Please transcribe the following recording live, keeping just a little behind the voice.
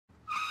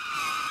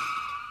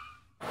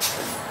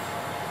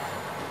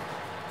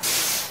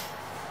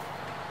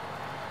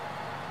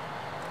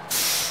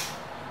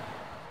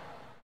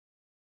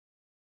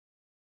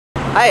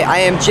Hi, I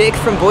am Jake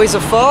from Boys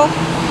of Fall,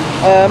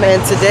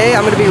 and today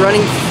I'm going to be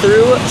running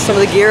through some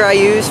of the gear I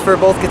use for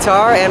both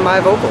guitar and my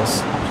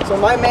vocals. So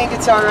my main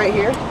guitar right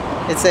here,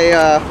 it's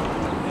a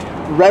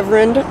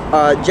Reverend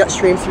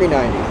Jetstream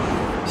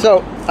 390.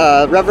 So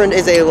Reverend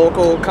is a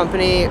local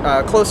company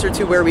closer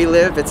to where we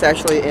live. It's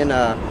actually in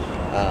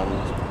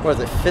what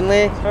is it,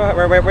 Finley?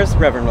 Where's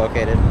Reverend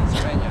located?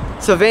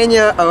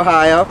 Sylvania,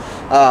 Ohio.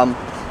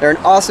 They're an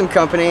awesome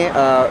company,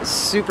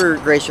 super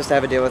gracious to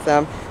have a deal with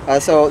them.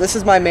 So this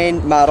is my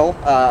main model.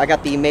 I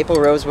got the maple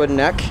rosewood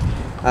neck,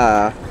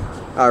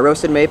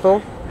 roasted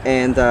maple,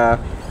 and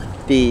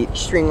the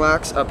string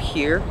locks up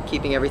here,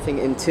 keeping everything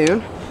in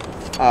tune.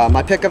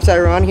 My pickups that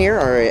are on here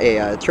are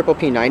a triple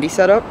P90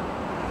 setup,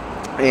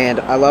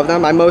 and I love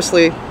them. I'm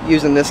mostly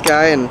using this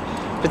guy and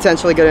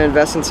potentially going to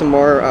invest in some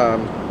more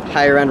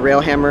higher end rail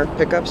hammer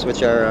pickups,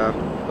 which are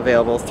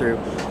available through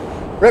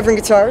Reverend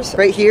Guitars.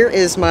 Right here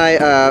is my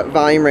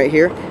volume right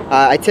here.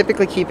 I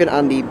typically keep it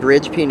on the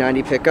bridge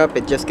P90 pickup.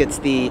 It just gets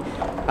the,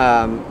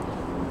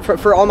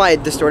 for all my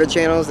distorted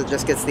channels, it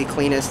just gets the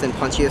cleanest and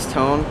punchiest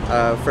tone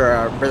for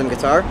our rhythm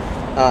guitar.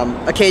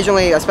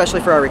 Occasionally,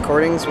 especially for our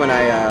recordings, when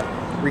I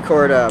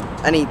record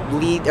any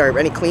lead or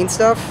any clean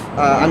stuff,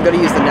 I'm going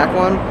to use the neck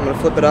one. I'm going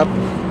to flip it up,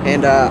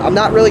 and I'm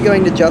not really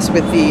going to adjust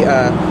with the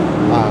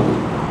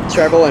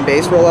treble and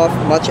bass roll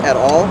off much at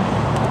all.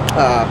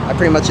 I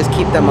pretty much just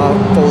keep them all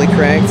fully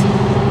cranked,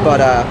 but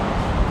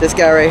this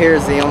guy right here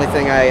is the only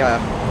thing I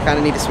kind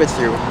of need to switch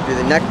through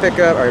the neck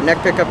pickup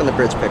and the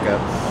bridge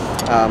pickup.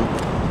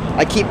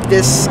 I keep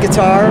this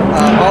guitar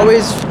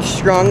always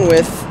strung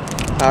with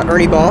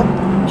Ernie Ball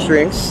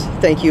strings.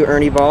 Thank you,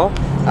 Ernie Ball.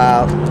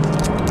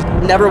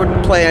 Never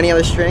would play any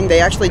other string. They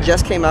actually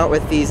just came out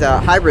with these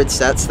hybrid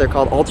sets. They're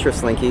called Ultra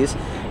Slinkies.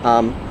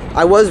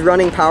 I was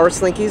running Power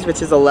Slinkies,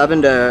 which is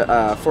 11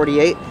 to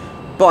 48,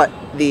 but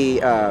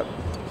the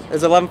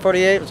is it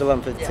 1148? It was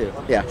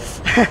 1152. Yeah.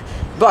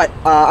 But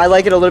I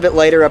like it a little bit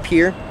lighter up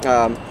here.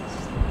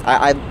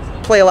 I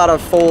play a lot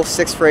of full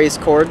 6-phrase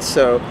chords,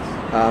 so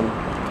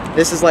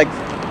this is like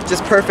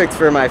just perfect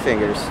for my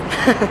fingers.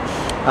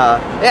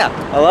 Yeah,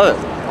 I love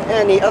it.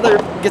 And the other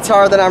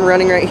guitar that I'm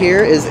running right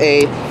here is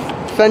a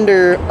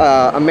Fender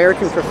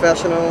American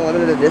Professional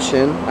Limited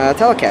Edition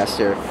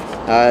Telecaster.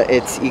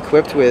 It's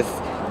equipped with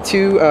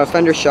 2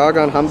 Fender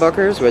Shotgun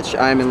humbuckers, which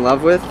I'm in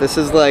love with. This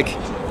is like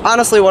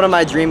honestly one of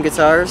my dream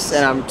guitars,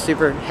 and I'm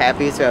super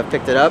happy to have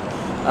picked it up.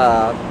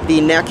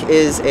 The neck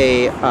is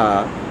a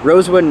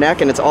rosewood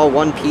neck, and it's all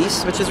one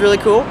piece, which is really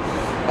cool.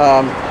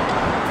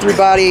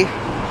 3-body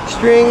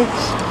strings,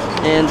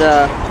 and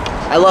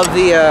I love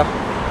the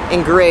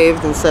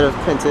engraved instead of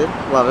printed.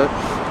 Love it.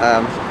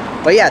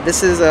 But yeah,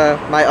 this is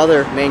my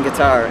other main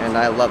guitar, and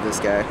I love this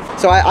guy.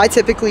 So I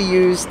typically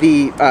use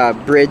the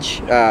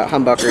bridge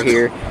humbucker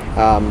here.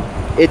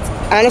 It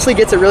honestly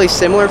gets a really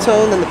similar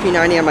tone than the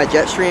P90 on my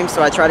Jetstream,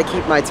 so I try to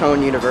keep my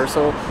tone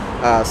universal,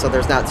 so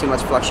there's not too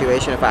much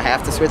fluctuation if I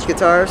have to switch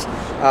guitars.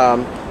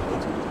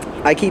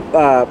 I keep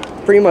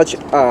pretty much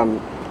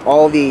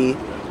all the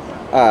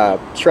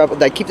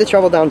treble. I keep the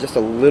treble down just a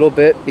little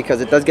bit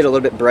because it does get a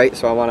little bit bright,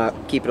 so I want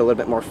to keep it a little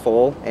bit more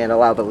full and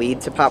allow the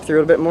lead to pop through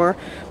a little bit more.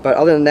 But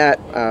other than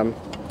that,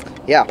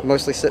 yeah,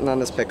 mostly sitting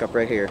on this pickup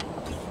right here.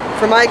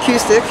 For my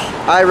acoustic,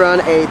 I run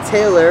a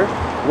Taylor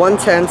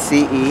 110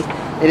 CE.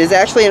 It is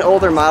actually an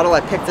older model. I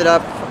picked it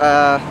up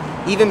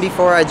even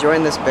before I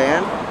joined this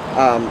band.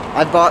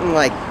 I've bought in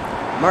like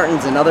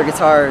Martins and other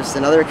guitars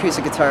and other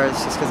acoustic guitars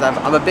just because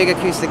I'm a big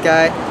acoustic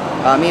guy.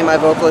 Me and my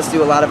vocalist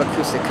do a lot of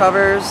acoustic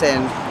covers,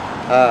 and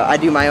I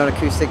do my own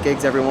acoustic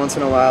gigs every once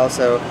in a while,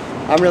 so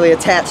I'm really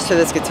attached to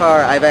this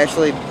guitar. I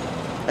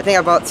think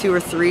I bought 2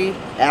 or 3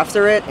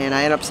 after it, and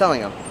I end up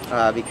selling them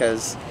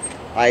because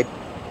I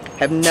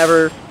have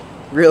never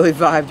really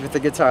vibed with the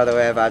guitar the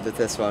way I vibed with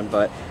this one.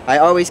 But I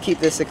always keep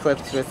this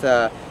equipped with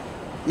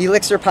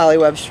Elixir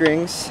polyweb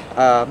strings,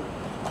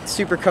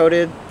 super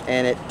coated,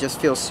 and it just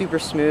feels super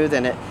smooth.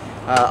 And a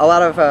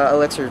lot of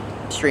Elixir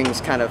strings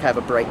kind of have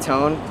a bright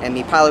tone, and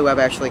the polyweb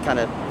actually kind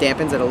of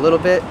dampens it a little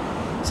bit,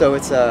 so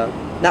it's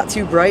not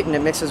too bright, and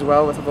it mixes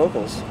well with the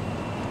vocals.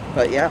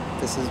 But yeah,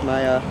 this is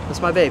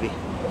my baby.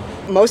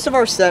 Most of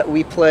our set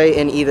we play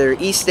in either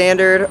E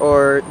standard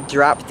or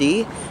drop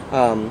D,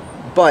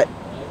 but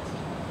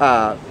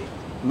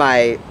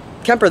my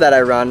Kemper that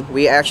I run,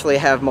 we actually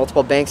have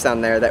multiple banks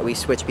on there that we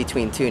switch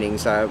between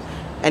tunings.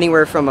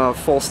 Anywhere from a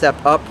full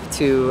step up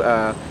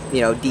to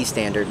you know, D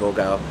standard will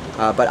go.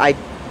 But I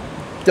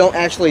don't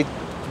actually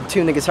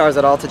tune the guitars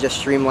at all to just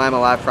streamline a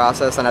live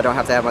process, and I don't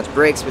have to have much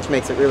breaks, which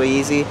makes it really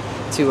easy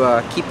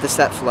to keep the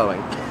set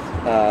flowing.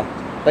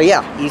 But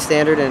yeah, E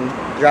standard and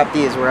drop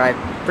D is where I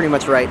pretty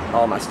much write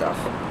all my stuff.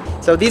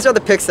 So these are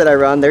the picks that I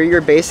run. They're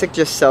your basic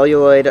just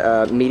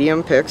celluloid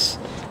medium picks.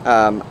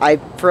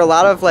 For a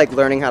lot of like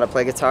learning how to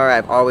play guitar,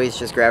 I've always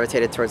just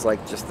gravitated towards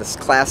like just this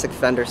classic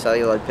Fender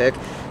celluloid pick.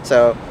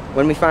 So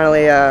when we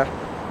finally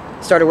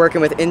started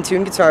working with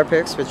in-tune guitar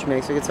picks, which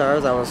makes the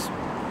guitars, I was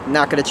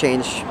not going to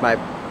change my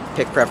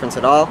pick preference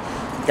at all.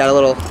 Got a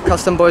little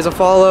custom Boys of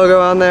Fall logo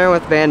on there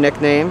with band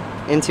nickname.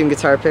 In-tune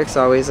guitar picks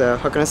always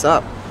hooking us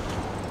up.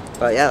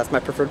 But yeah, that's my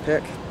preferred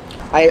pick.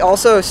 I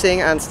also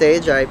sing on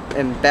stage. I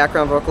am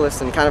background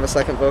vocalist and kind of a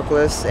second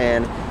vocalist,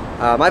 and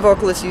my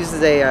vocalist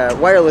uses a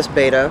wireless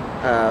Beta,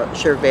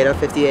 Shure Beta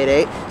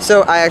 58.8.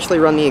 So I actually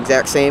run the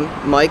exact same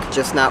mic,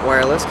 just not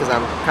wireless, because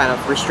I'm kind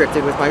of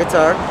restricted with my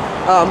guitar.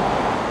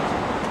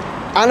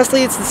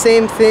 Honestly, it's the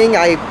same thing.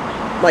 I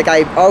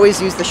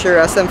always used the Shure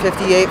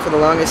SM58 for the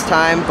longest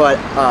time, but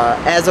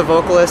as a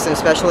vocalist, and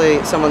especially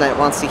someone that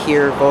wants to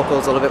hear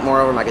vocals a little bit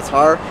more over my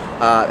guitar,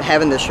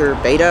 having the Shure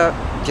Beta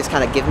just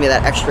kind of gives me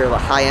that extra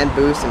high-end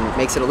boost and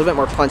makes it a little bit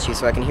more punchy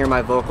so I can hear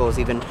my vocals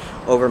even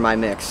over my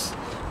mix.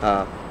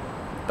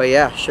 But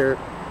yeah, Shure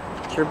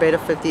Beta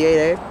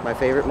 58A, my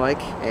favorite mic,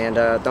 and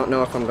don't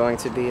know if I'm going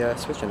to be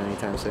switching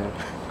anytime soon.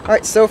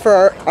 Alright, so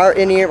for our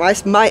in-ear,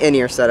 my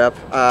in-ear setup,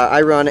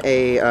 I run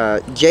a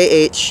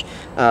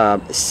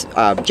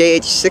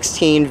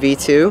JH16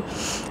 V2.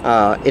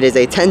 It is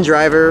a 10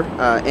 driver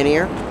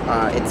in-ear.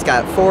 It's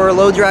got 4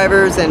 low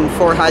drivers and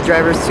 4 high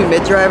drivers, 2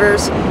 mid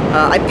drivers.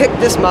 I picked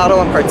this model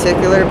in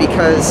particular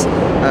because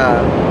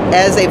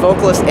as a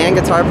vocalist and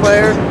guitar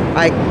player,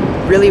 I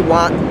really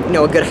want, you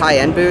know, a good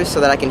high-end boost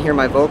so that I can hear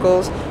my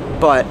vocals,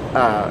 but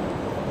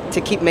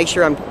to make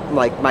sure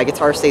my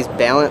guitar stays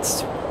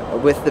balanced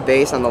with the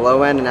bass on the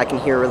low end and I can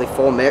hear a really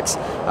full mix.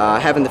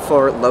 Having the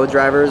 4 low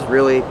drivers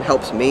really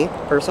helps me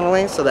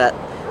personally, so that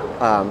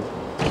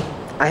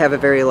I have a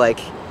very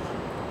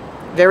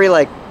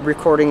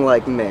recording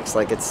mix.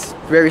 Like, it's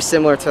very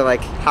similar to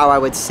how I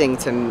would sing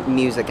to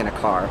music in a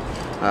car.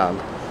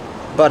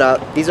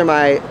 These are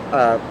my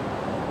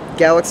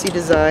Galaxy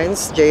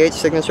Designs, JH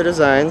Signature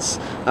Designs.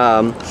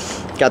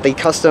 Got the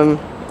custom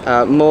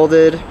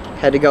molded.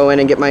 Had to go in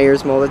and get my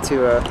ears molded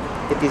to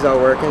get these all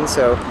working.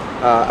 So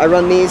I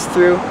run these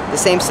through the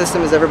same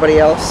system as everybody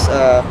else,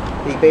 the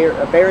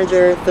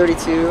Behringer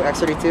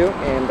X32,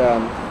 and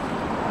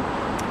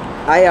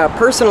I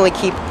personally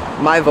keep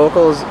my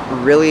vocals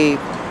really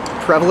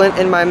prevalent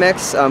in my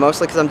mix,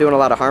 mostly because I'm doing a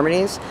lot of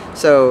harmonies.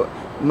 So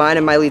mine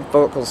and my lead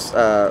vocals,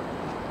 I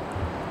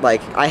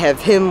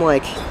have him a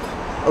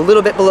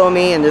little bit below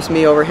me and just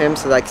me over him,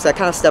 so I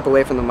kind of step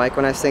away from the mic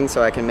when I sing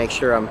so I can make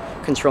sure I'm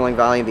controlling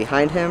volume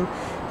behind him.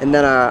 And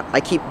then I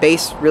keep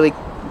bass really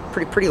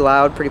pretty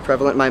loud, pretty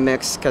prevalent in my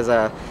mix, because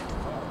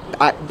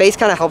bass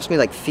kind of helps me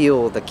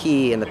feel the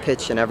key and the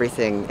pitch and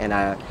everything, and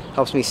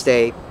helps me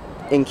stay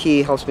in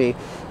key, helps me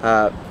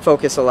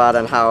focus a lot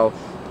on how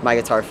my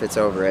guitar fits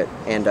over it.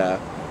 And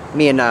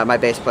me and my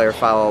bass player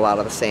follow a lot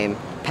of the same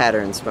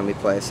patterns when we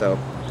play, so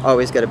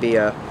always got to be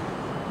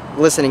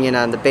listening in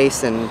on the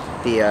bass and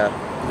the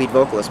lead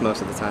vocalist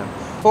most of the time.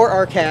 For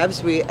our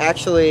cabs, we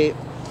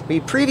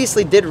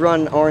previously did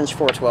run orange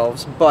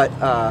 412s, but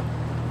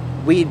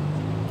we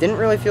didn't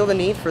really feel the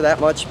need for that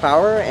much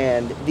power,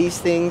 and these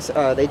things,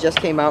 they just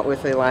came out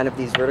with a line of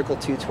these vertical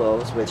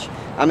 212s, which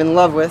I'm in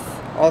love with.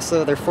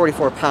 Also, they're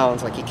 44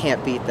 pounds, you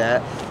can't beat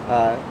that.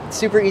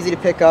 Super easy to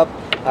pick up.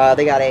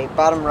 They got a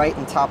bottom right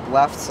and top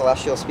left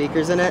celestial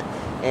speakers in it,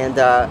 and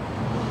I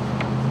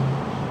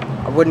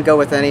wouldn't go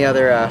with any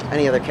other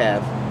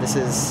cab. This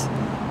is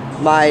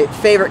my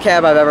favorite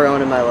cab I've ever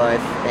owned in my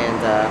life,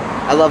 and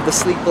I love the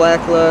sleek black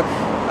look,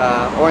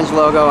 orange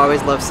logo,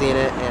 always love seeing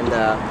it, and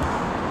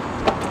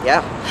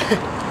yeah.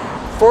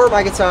 For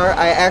my guitar,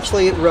 I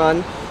actually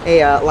run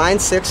a Line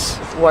 6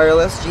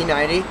 wireless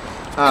G90.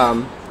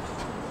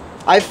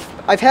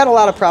 I've had a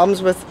lot of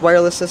problems with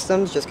wireless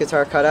systems, just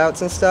guitar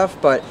cutouts and stuff,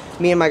 but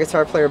me and my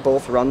guitar player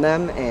both run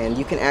them, and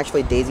you can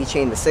actually daisy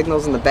chain the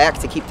signals in the back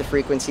to keep the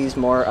frequencies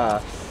more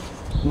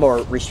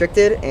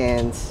restricted,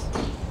 and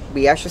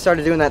we actually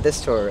started doing that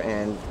this tour,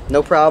 and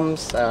no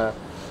problems, and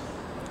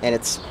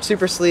it's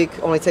super sleek,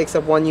 only takes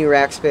up 1 U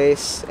rack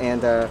space,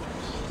 and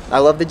I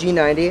love the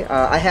G90.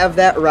 I have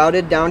that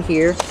routed down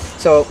here,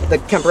 so the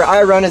Kemper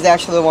I run is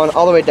actually the one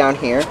all the way down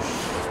here.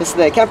 This is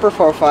the Kemper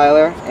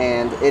Profiler,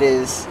 and it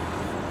is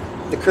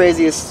the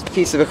craziest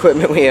piece of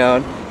equipment we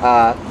own.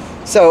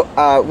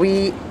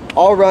 We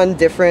all run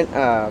different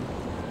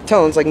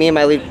tones, me and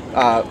my lead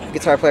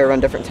guitar player run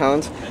different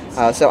tones.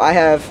 So I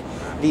have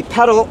the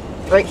pedal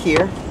right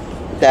here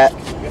that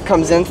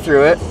comes in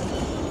through it,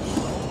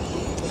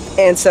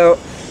 and so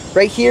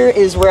right here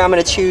is where I'm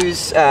going to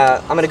choose,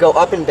 I'm going to go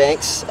up in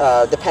banks,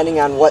 depending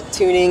on what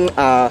tuning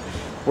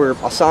where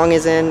a song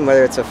is in,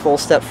 whether it's a full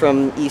step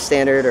from E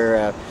standard or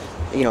a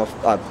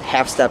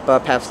half step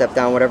up, half step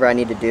down, whatever I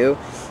need to do.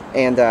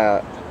 And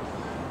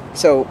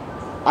so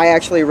I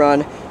actually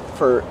run,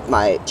 for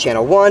my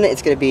channel 1,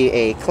 it's going to be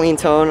a clean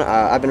tone.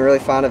 I've been really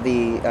fond of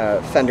the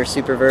Fender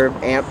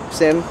Superverb amp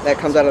sim that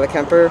comes out of the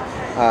Kemper.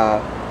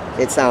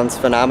 It sounds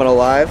phenomenal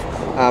live.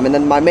 And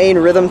then my main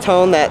rhythm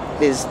tone, that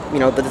is,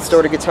 the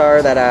distorted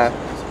guitar that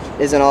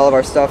is in all of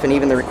our stuff and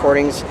even the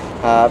recordings.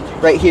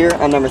 Right here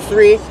on number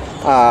 3,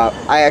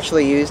 I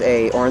actually use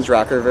a orange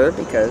rocker verb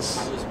because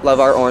love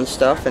our orange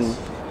stuff and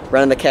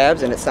running the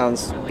cabs, and it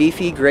sounds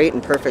beefy, great,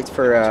 and perfect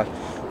for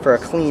a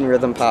clean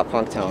rhythm pop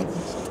punk tone.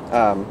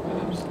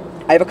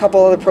 I have a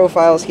couple other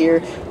profiles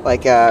here,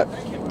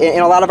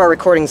 in a lot of our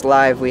recordings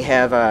live, we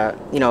have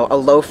you know, a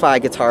lo-fi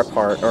guitar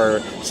part or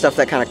stuff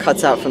that kind of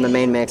cuts out from the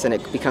main mix and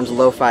it becomes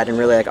lo-fi and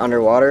really like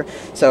underwater.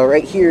 So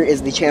right here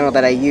is the channel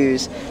that I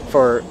use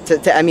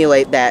to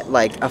emulate that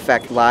like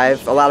effect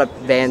live. A lot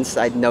of bands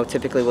I know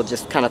typically will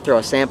just kind of throw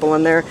a sample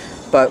in there,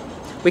 but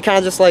we kind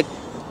of just like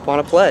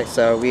want to play,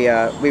 so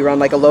we run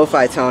like a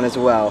lo-fi tone as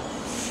well.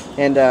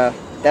 And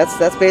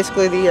that's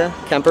basically the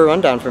Kemper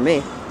rundown for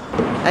me.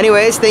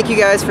 Anyways, thank you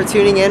guys for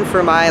tuning in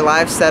for my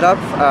live setup.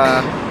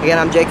 Again,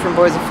 I'm Jake from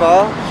Boys of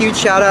Fall. Huge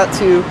shout out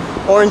to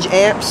Orange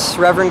Amps,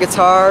 Reverend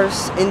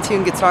Guitars,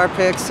 Intune Guitar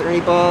Picks, Ernie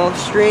Ball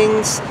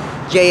Strings,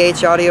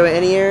 JH Audio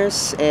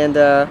In-Ears, and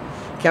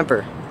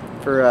Kemper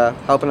for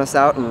helping us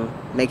out and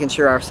making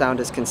sure our sound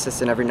is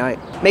consistent every night.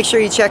 Make sure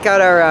you check out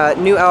our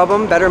new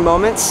album, Better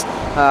Moments,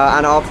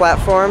 on all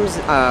platforms,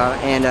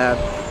 and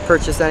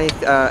purchase any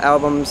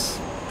albums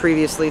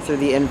previously through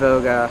the In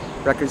Vogue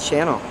Records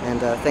channel.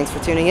 And thanks for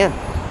tuning in.